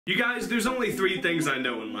You guys, there's only 3 things I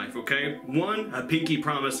know in life, okay? 1, a pinky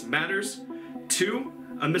promise matters. 2,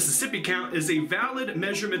 a Mississippi count is a valid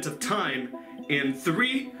measurement of time. And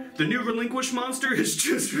 3, the new relinquish monster is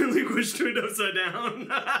just relinquished turned upside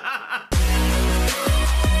down.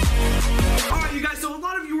 Alright, you guys, so a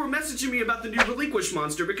lot of you were messaging me about the new relinquish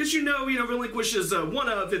monster because you know, relinquish is one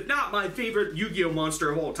of, if not my favorite Yu-Gi-Oh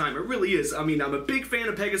monster of all time. It really is. I mean, I'm a big fan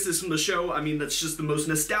of Pegasus from the show. I mean, that's just the most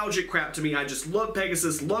nostalgic crap to me. I just love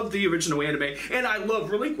Pegasus, love the original anime, and I love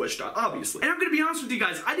relinquished, obviously. And I'm gonna be honest with you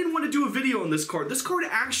guys, I didn't want to do a video on this card. This card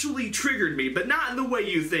actually triggered me, but not in the way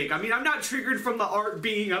you think. I mean, I'm not triggered from the art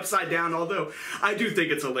being upside down, although I do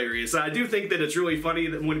think it's hilarious. I do think that it's really funny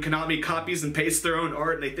that when Konami copies and pastes their own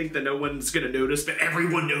art and they think that no one's gonna notice, but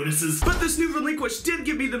everyone notices. But this new relinquish did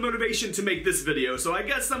give me the motivation to make this video, so I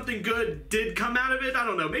guess something good did come out of it. I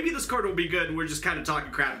don't know, maybe this card will be good and we're just kind of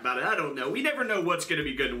talking crap about it. I don't know. We never know what's gonna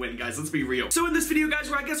be good and when, guys. Let's be real. So in this video,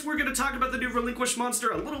 guys, I guess we're gonna talk about the new relinquish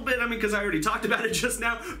monster a little bit. I mean, because I already talked about it just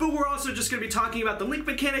now, but we're also just gonna be talking about the link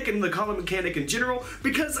mechanic and the column mechanic in general,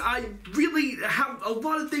 because I really have a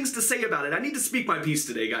lot of things to say about it. I need to speak my piece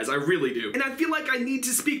today, guys. I really do. And I feel like I need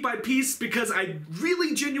to speak my piece because I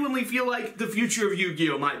really genuinely feel like the future of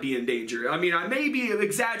Yu-Gi-Oh might be in danger. I mean, I may be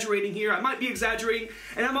exaggerating here, I might be exaggerating,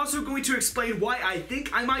 and I'm also going to explain why I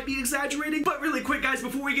think I might be exaggerating. But really quick, guys,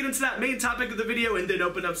 before we get into that main topic of the video and then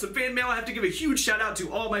open up some fan mail, I have to give a huge shout out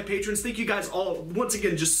to all my patrons. Thank you guys all, once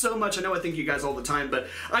again, just so much. I know I thank you guys all the time, but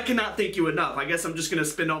I cannot thank you enough. I guess I'm just gonna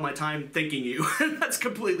spend all my time thanking you. That's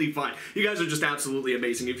completely fine. You guys are just absolutely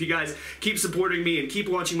amazing. If you guys keep supporting me and keep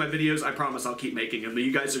watching my videos, I promise I'll keep making them.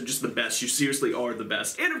 You guys are just the best. You seriously are the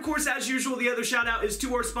best. And of course, as usual, the other shout out is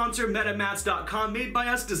to our sponsor, MetaMats.com, made by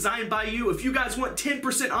us, designed by you. If you guys want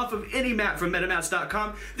 10% off of any mat from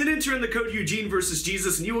MetaMats.com, then enter in the code Eugene vs.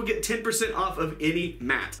 Jesus and you will get 10% off of any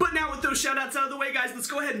mat. But now with those shout outs out of the way, guys, let's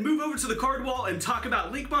go ahead and move over to the card wall and talk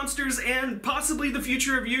about link monsters and possibly the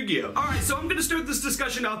future of Yu-Gi-Oh! Alright, so I'm gonna start this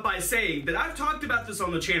discussion off by saying that I've talked about this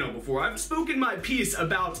on the channel before. I've spoken my piece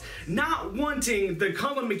about not wanting the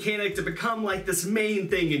column mechanic to become like this main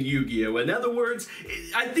thing in Yu-Gi-Oh! In other words,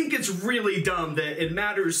 I think it's really dumb that it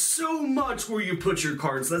matters so much where you put your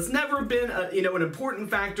cards. That's never been an important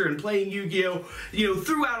factor in playing Yu-Gi-Oh!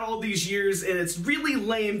 Throughout all these years, and it's really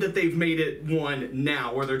lame that they've made it one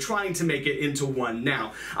now, or they're trying to make it into one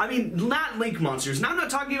now. I mean, not link monsters. Now I'm not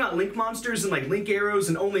talking about link monsters and like link arrows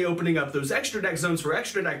and only opening up those extra deck zones for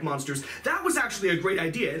extra deck monsters. That was actually a great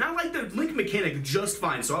idea, and I like the link mechanic just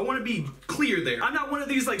fine, so I want to be clear there. I'm not one of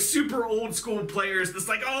these like super old school players that's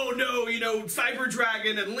like, oh no, Cyber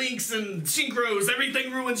Dragon and Links and Synchros,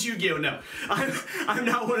 everything ruins Yu-Gi-Oh! No, I'm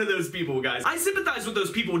not one of those people, guys. I sympathize with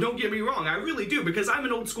those people, don't get me wrong, I really do, because I'm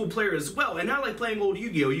an old school player as well, and I like playing old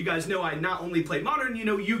Yu-Gi-Oh! You guys know I not only play modern,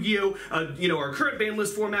 Yu-Gi-Oh!, our current ban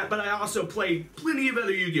list format, but I also play plenty of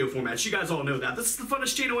other Yu-Gi-Oh! Formats. You guys all know that. This is the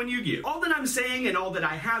funnest channel in Yu-Gi-Oh! All that I'm saying and all that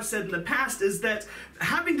I have said in the past is that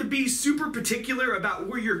having to be super particular about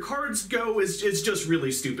where your cards go is just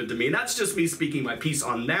really stupid to me. And that's just me speaking my piece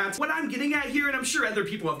on that. What I'm getting at here, and I'm sure other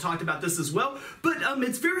people have talked about this as well, but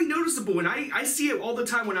it's very noticeable, and I see it all the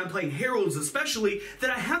time when I'm playing Heralds especially, that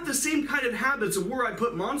I have the same kind of habits of where I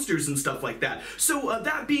put monsters and stuff like that. So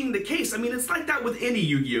that being the case, I mean, it's like that with any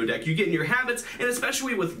Yu-Gi-Oh! Deck. You get in your habits, and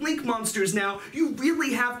especially with link monsters now, you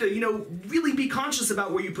really have to, really be conscious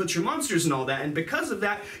about where you put your monsters and all that, and because of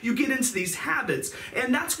that, you get into these habits,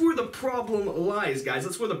 and that's where the problem lies, guys.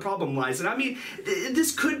 That's where the problem lies, and I mean,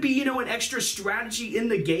 this could be, an extra strategy in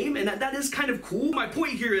the game, and that is kind of cool. My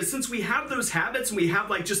point here is, since we have those habits, and we have,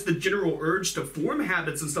 like, just the general urge to form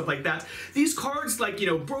habits and stuff like that, these cards, like,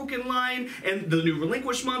 Broken Line and the new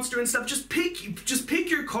Relinquish monster and stuff, just pick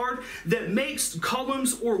your card that makes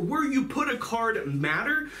columns or where you put a card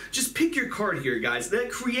matter. Just pick your card here, guys. That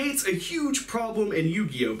creates a huge problem in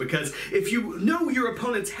Yu-Gi-Oh! Because if you know your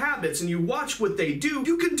opponent's habits and you watch what they do,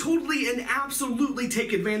 you can totally and absolutely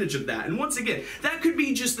take advantage of that. And once again, that could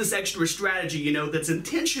be just this extra strategy, that's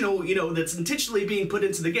intentional, that's intentionally being put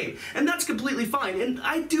into the game. And that's completely fine. And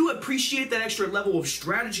I do appreciate that extra level of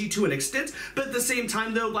strategy to an extent, but at the same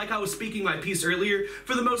time though, like I was speaking my piece earlier,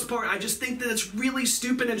 for the most part, I just think that it's really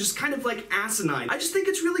stupid and just kind of like asinine. I just think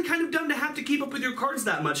it's really kind of dumb to have to keep up with your cards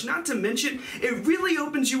that much. Not to mention, it really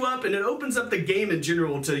opens you up and it opens up the game in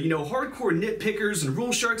general to, hardcore nitpickers and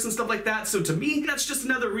rule sharks and stuff like that. So to me, that's just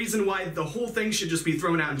another reason why the whole thing should just be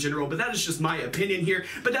thrown out in general, but that is just my opinion here.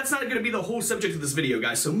 But that's not going to be the whole subject of this video,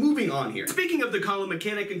 guys, so moving on here. Speaking of the column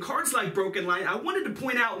mechanic and cards like Broken Line, I want wanted to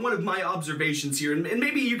point out one of my observations here, and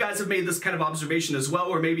maybe you guys have made this kind of observation as well,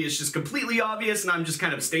 or maybe it's just completely obvious and I'm just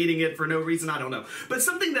kind of stating it for no reason, I don't know. But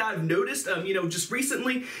something that I've noticed, you know, just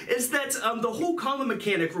recently is that the whole column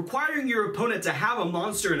mechanic requiring your opponent to have a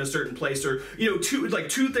monster in a certain place, or, you know,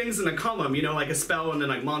 two things in a column, you know, like a spell and then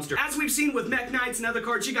like monster. As we've seen with Mech Knights and other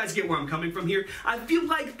cards, you guys get where I'm coming from here. I feel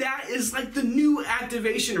like that is like the new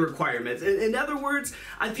activation requirement. In other words,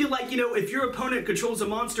 I feel like, you know, if your opponent controls a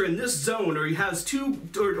monster in this zone, or he has two,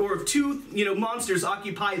 or if two, you know, monsters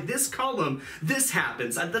occupy this column, this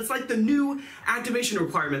happens. That's like the new activation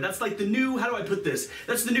requirement. That's like the new, how do I put this?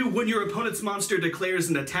 That's the new when your opponent's monster declares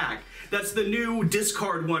an attack. That's the new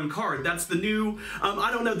discard one card. That's the new,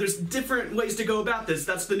 I don't know, there's different ways to go about this.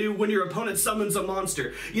 That's the new when your opponent summons a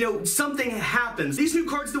monster. You know, something happens. These new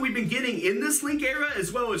cards that we've been getting in this Link era,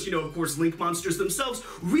 as well as, you know, of course, Link monsters themselves,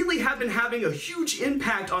 really have been having a huge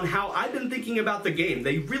impact on how I've been thinking about the game.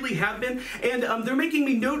 They really have been, and they're making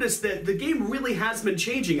me notice that the game really has been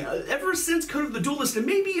changing. Ever since Code of the Duelist, and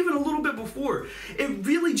maybe even a little bit before, it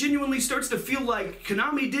really genuinely starts to feel like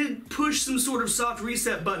Konami did push some sort of soft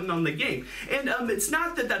reset button on the game. And it's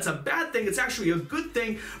not that that's a bad thing, it's actually a good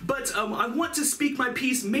thing, but I want to speak my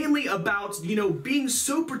piece mainly about, you know, being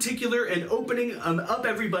so particular and opening up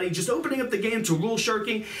everybody, just opening up the game to rule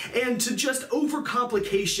sharking and to just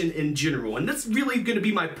overcomplication in general. And that's really going to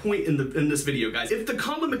be my point in this video, guys. If the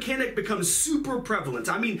column mechanic becomes super prevalent,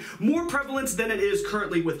 I mean more prevalent than it is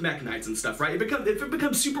currently with Mech Knights and stuff, right? If it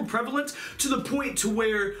becomes super prevalent to the point to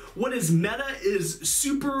where what is meta is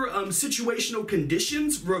super situational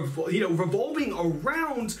conditions, revolving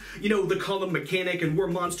around, you know, the column mechanic and where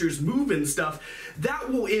monsters move and stuff, that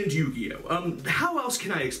will end Yu-Gi-Oh! How else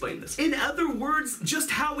can I explain this? In other words, just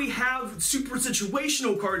how we have super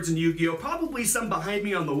situational cards in Yu-Gi-Oh! Probably some behind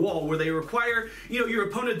me on the wall where they require, you know, your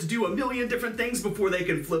opponent to do a million different things before they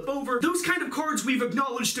can flip over. Those kind of cards we've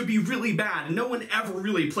acknowledged to be really bad and no one ever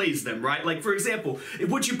really plays them, right? Like, for example,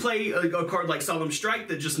 would you play a card like Solemn Strike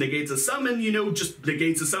that just negates a summon, you know, just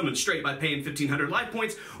negates a summon straight by paying 1,500 life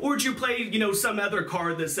points? Or would you play, you know, some other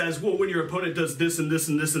card that says, well, when your opponent does this and this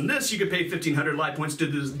and this and this, you can pay 1,500 life points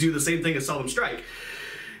to do the same thing as Solemn Strike?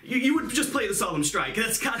 You would just play the Solemn Strike.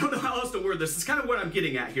 That's, I don't know how else to word this. It's kind of what I'm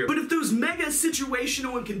getting at here. But if those mega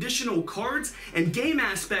situational and conditional cards and game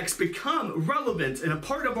aspects become relevant and a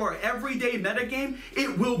part of our everyday metagame,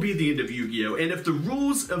 it will be the end of Yu-Gi-Oh! And if the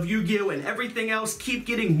rules of Yu-Gi-Oh! And everything else keep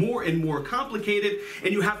getting more and more complicated,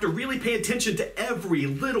 and you have to really pay attention to every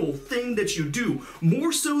little thing that you do,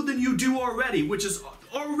 more so than you do already, which is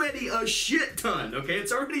already a shit ton, okay?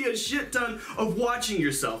 It's already a shit ton of watching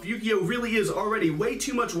yourself. Yu-Gi-Oh! Really is already way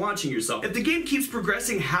too much watching yourself. If the game keeps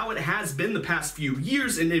progressing how it has been the past few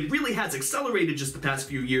years, and it really has accelerated just the past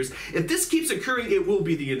few years, if this keeps occurring, it will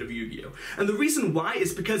be the end of Yu-Gi-Oh! And the reason why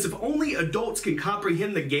is because if only adults can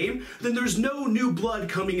comprehend the game, then there's no new blood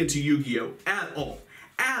coming into Yu-Gi-Oh! At all.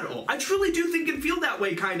 At all. I truly do think and feel that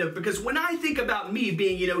way, kind of, because when I think about me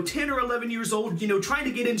being, you know, 10 or 11 years old, you know, trying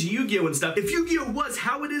to get into Yu-Gi-Oh! And stuff, if Yu-Gi-Oh! Was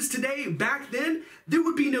how it is today, back then, there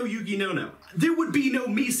would be no YugiNoNo. There would be no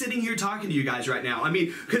me sitting here talking to you guys right now. I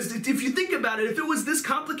mean, because if you think about it, if it was this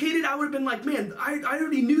complicated, I would have been like, man, I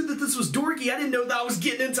already knew that this was dorky. I didn't know that I was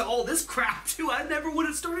getting into all this crap, too. I never would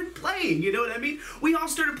have started playing, you know what I mean? We all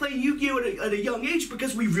started playing Yu-Gi-Oh! At a young age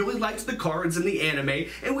because we really liked the cards and the anime,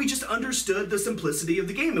 and we just understood the simplicity of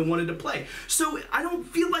the game and wanted to play. So I don't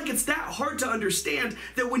feel like it's that hard to understand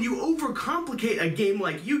that when you overcomplicate a game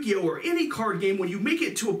like Yu-Gi-Oh! Or any card game, when you make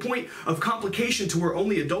it to a point of complication to where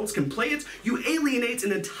only adults can play it, you alienate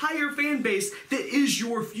an entire fan base that is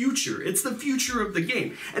your future. It's the future of the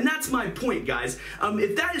game. And that's my point, guys.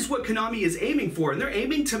 If that is what Konami is aiming for, and they're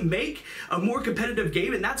aiming to make a more competitive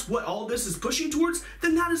game, and that's what all this is pushing towards,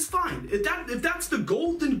 then that is fine. If that's the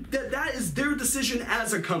goal, then that is their decision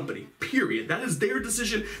as a company, period. That is their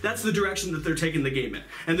decision. That's the direction that they're taking the game in.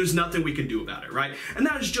 And there's nothing we can do about it, right? And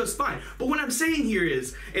that is just fine. But what I'm saying here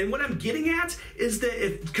is, and what I'm getting at, is that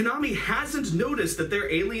if Konami hasn't noticed that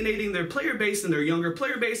they're alienating their player base and their younger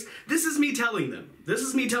player base, this is me telling them. This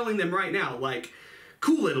is me telling them right now, like,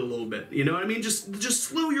 cool it a little bit, you know what I mean? Just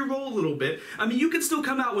slow your roll a little bit. I mean, you can still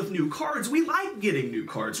come out with new cards. We like getting new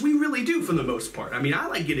cards. We really do for the most part. I mean, I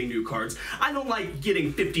like getting new cards. I don't like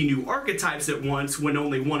getting 50 new archetypes at once when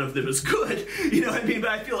only one of them is good, you know what I mean? But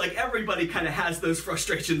I feel like everybody kind of has those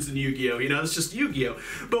frustrations in Yu-Gi-Oh! You know, it's just Yu-Gi-Oh!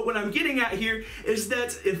 But what I'm getting at here is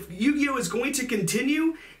that if Yu-Gi-Oh! Is going to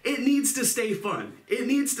continue, it needs to stay fun. It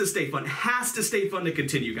needs to stay fun. It has to stay fun to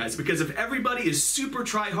continue, guys, because if everybody is super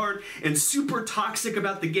try-hard and super toxic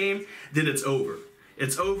about the game, then it's over.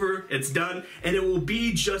 It's over, it's done, and it will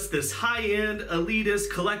be just this high-end,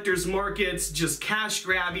 elitist, collector's markets, just cash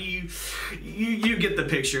grabby. You get the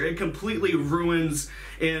picture. It completely ruins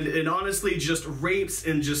and it honestly just rapes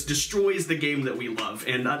and just destroys the game that we love.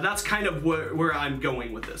 And that's kind of where I'm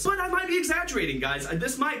going with this. But I might be exaggerating, guys.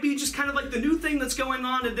 This might be just kind of like the new thing that's going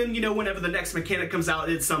on, and then, you know, whenever the next mechanic comes out,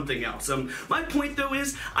 it's something else. My point, though,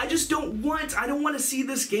 is I don't want to see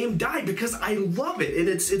this game die, because I love it, and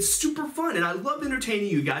it's super fun, and I love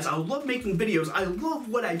entertaining you guys. I love making videos. I love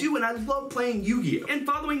what I do, and I love playing Yu-Gi-Oh! And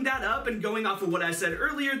following that up and going off of what I said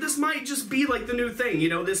earlier, this might just be like the new thing, you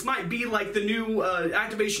know? This might be like the new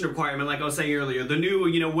activation requirement, like I was saying earlier. The new,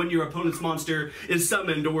 you know, when your opponent's monster is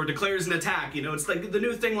summoned or declares an attack, you know? It's like the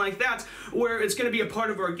new thing like that, where it's going to be a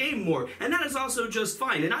part of our game more. And that is also just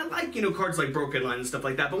fine. And I like, you know, cards like Broken Line and stuff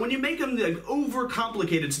like that, but when you make them like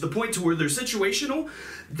over-complicated to the point to where they're situational,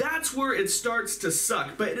 that's where it starts to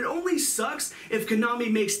suck. But it only sucks if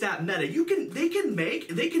Konami makes that meta. They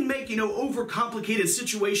can make, you know, over-complicated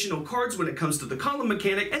situational cards when it comes to the column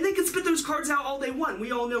mechanic, and they can spit those cards out all they want.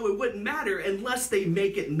 We all know it wouldn't matter unless they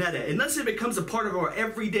make it meta. Unless it becomes a part of our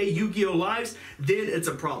everyday Yu-Gi-Oh! Lives, then it's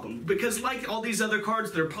a problem. Because like all these other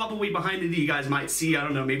cards that are probably behind it that you guys might see, I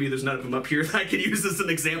don't know, maybe there's none of them up here that I could use as an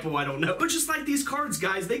example, I don't know. But just like these cards,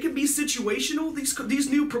 guys, they can be situational. These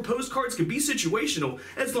new proposed cards can be situational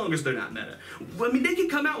as long as they're not meta. I mean, they can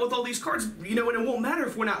come out with all these cards, you know, and it won't matter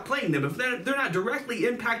if we're not playing them. If they're not directly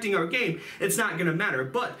impacting our game, it's not going to matter.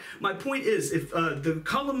 But my point is, if the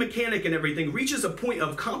column mechanic and everything reaches a point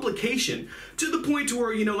of complication to the point to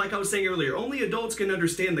where, you know, like I was saying earlier, only adults can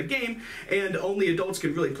understand the game and only adults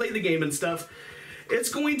can really play the game and stuff, it's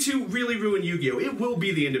going to really ruin Yu-Gi-Oh! It will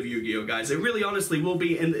be the end of Yu-Gi-Oh! Guys. It really honestly will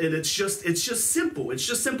be, and it's just simple. It's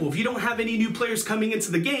just simple. If you don't have any new players coming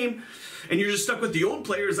into the game, and you're just stuck with the old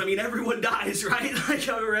players, I mean, everyone dies, right? Like,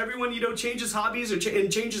 or everyone, you know, changes hobbies or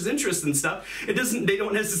and changes interests and stuff. They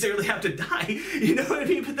don't necessarily have to die, you know what I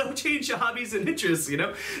mean? But they'll change hobbies and interests, you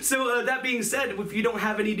know? So that being said, if you don't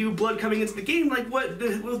have any new blood coming into the game, like what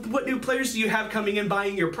new players do you have coming in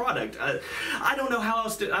buying your product? I don't know how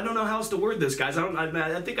else to word this, guys.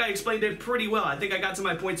 I think I explained it pretty well. I think I got to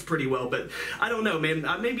my points pretty well, but I don't know, man.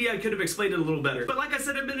 Maybe I could have explained it a little better. But like I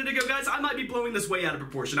said a minute ago, guys, I might be blowing this way out of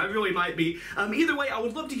proportion. I really might be. Either way, I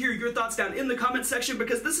would love to hear your thoughts down in the comment section,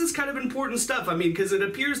 because this is kind of important stuff. I mean, because it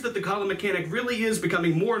appears that the column mechanic really is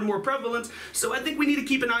becoming more and more prevalent, so I think we need to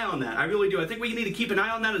keep an eye on that. I really do. I think we need to keep an eye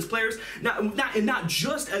on that as players, not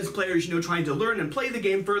just as players, you know, trying to learn and play the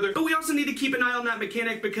game further, but we also need to keep an eye on that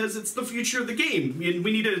mechanic because it's the future of the game, and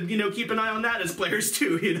we need to, you know, keep an eye on that as players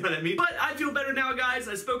too, you know what I mean? But I feel better now, guys.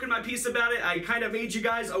 I've spoken my piece about it. I kind of made you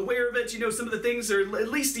guys aware of it, you know, some of the things, or at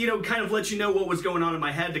least, you know, kind of let you know what was going on in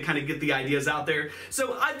my head to kind of get the ideas out there.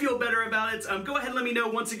 So I feel better about it. Go ahead and let me know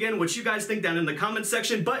once again what you guys think down in the comment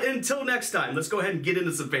section. But until next time, let's go ahead and get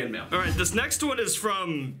into some fan mail. All right, this next one is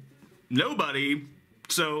from nobody.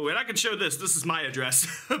 So, and I can show this. This is my address.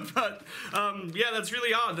 But yeah, that's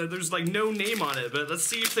really odd that there's like no name on it. But let's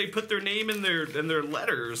see if they put their name in their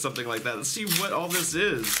letter or something like that. Let's see what all this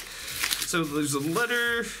is. So there's a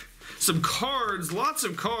letter, some cards, lots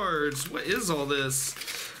of cards. What is all this?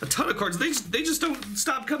 A ton of cards. They just don't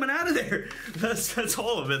stop coming out of there. That's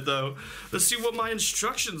all of it, though. Let's see what my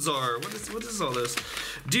instructions are. What is all this?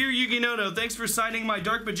 Dear YugiNoNo, thanks for signing my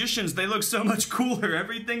Dark Magicians. They look so much cooler.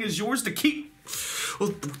 Everything is yours to keep.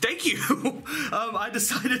 Well, thank you. I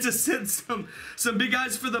decided to send some big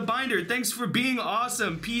eyes for the binder. Thanks for being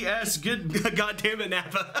awesome. P.S. Good. Goddamn it,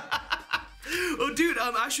 Napa. Oh, dude,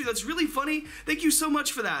 actually, that's really funny. Thank you so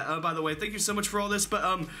much for that, by the way. Thank you so much for all this.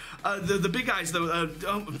 But, the big eyes, though,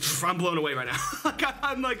 I'm blown away right now.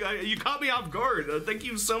 I'm like, you caught me off guard. Thank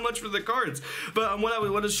you so much for the cards. But, what I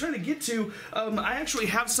was trying to get to, I actually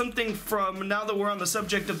have something from, now that we're on the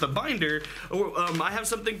subject of the binder, I have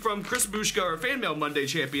something from Chris Bushka, our Fan Mail Monday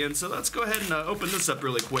champion. So let's go ahead and open this up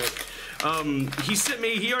really quick. He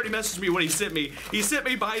already messaged me what he sent me. He sent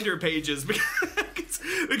me binder pages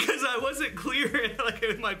because I wasn't clear like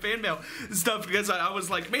in my fan mail stuff, because I was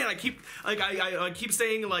like, man, I keep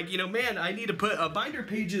saying, like, you know, man, I need to put binder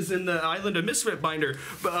pages in the Island of Misfit binder.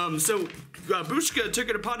 But so Bushka took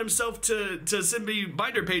it upon himself to send me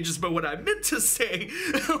binder pages. But what I meant to say,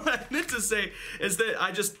 is that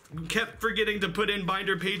I just kept forgetting to put in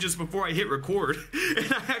binder pages before I hit record,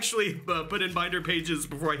 and I actually put in binder pages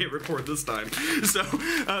before I hit record this time. So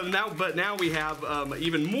now we have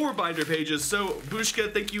even more binder pages. So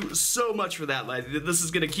Mushka, thank you so much for that. Like, this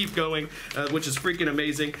is gonna keep going, which is freaking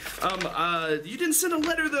amazing. You didn't send a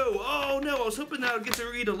letter though. Oh no, I was hoping that I would get to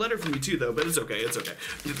read a letter from you too though, but it's okay, it's okay.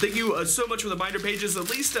 Thank you so much for the binder pages. At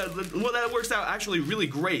least, well, that works out actually really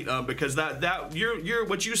great, because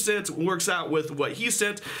what you sent works out with what he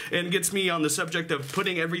sent and gets me on the subject of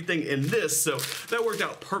putting everything in this, so that worked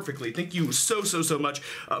out perfectly. Thank you so much.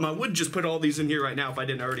 I would just put all these in here right now if I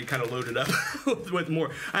didn't already kind of load it up with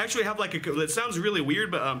more. I actually have like it sounds really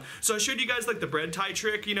weird, but so I showed you guys like the bread tie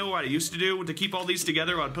trick, you know what I used to do to keep all these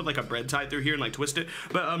together. I'd put like a bread tie through here and like twist it,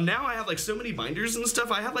 but now I have like so many binders and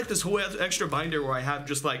stuff. I have like this whole extra binder where I have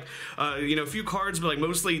just like you know, a few cards, but like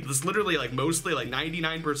mostly this literally like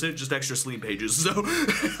 99% just extra sleeve pages. So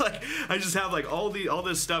like I just have like all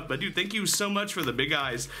this stuff. But dude, thank you so much for the big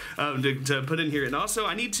eyes to put in here. And also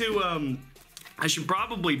I need to I should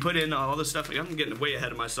probably put in all this stuff. I'm getting way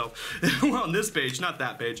ahead of myself. We're on this page, not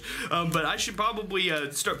that page. But I should probably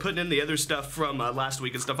start putting in the other stuff from last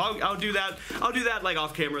week and stuff. I'll do that. I'll do that like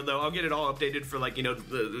off camera though. I'll get it all updated for like, you know,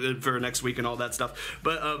 for next week and all that stuff.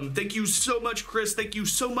 But thank you so much, Chris. Thank you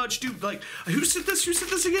so much, dude. Like, who said this? Who said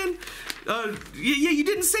this again? Yeah, you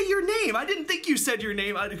didn't say your name. I didn't think you said your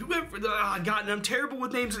name. Whoever. God, I'm terrible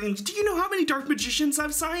with names. And do you know how many Dark Magicians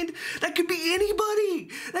I've signed? That could be anybody.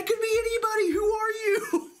 That could be anybody. Who are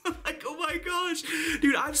you? Like, oh my gosh,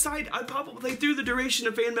 dude, I probably through the duration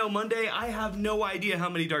of Fan Mail Monday, I have no idea how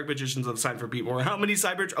many Dark Magicians I've signed for people, or how many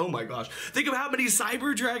oh my gosh, think of how many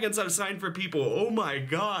Cyber Dragons I've signed for people. Oh my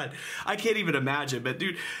god, I can't even imagine. But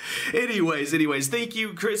dude, anyways, thank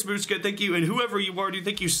you, Chris Muska, thank you, and whoever you are, dude,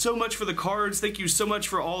 thank you so much for the cards. Thank you so much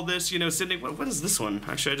for all this, you know, sending. What is this one?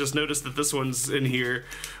 Actually, I just noticed that this one's in here.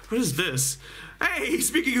 What is this? Hey,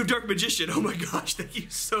 speaking of Dark Magician, oh my gosh, thank you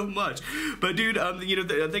so much. But dude, you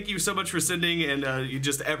know, thank you so much for sending and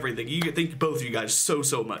just everything. Thank both of you guys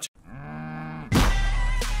so much.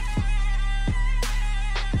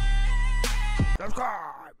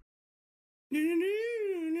 Subscribe.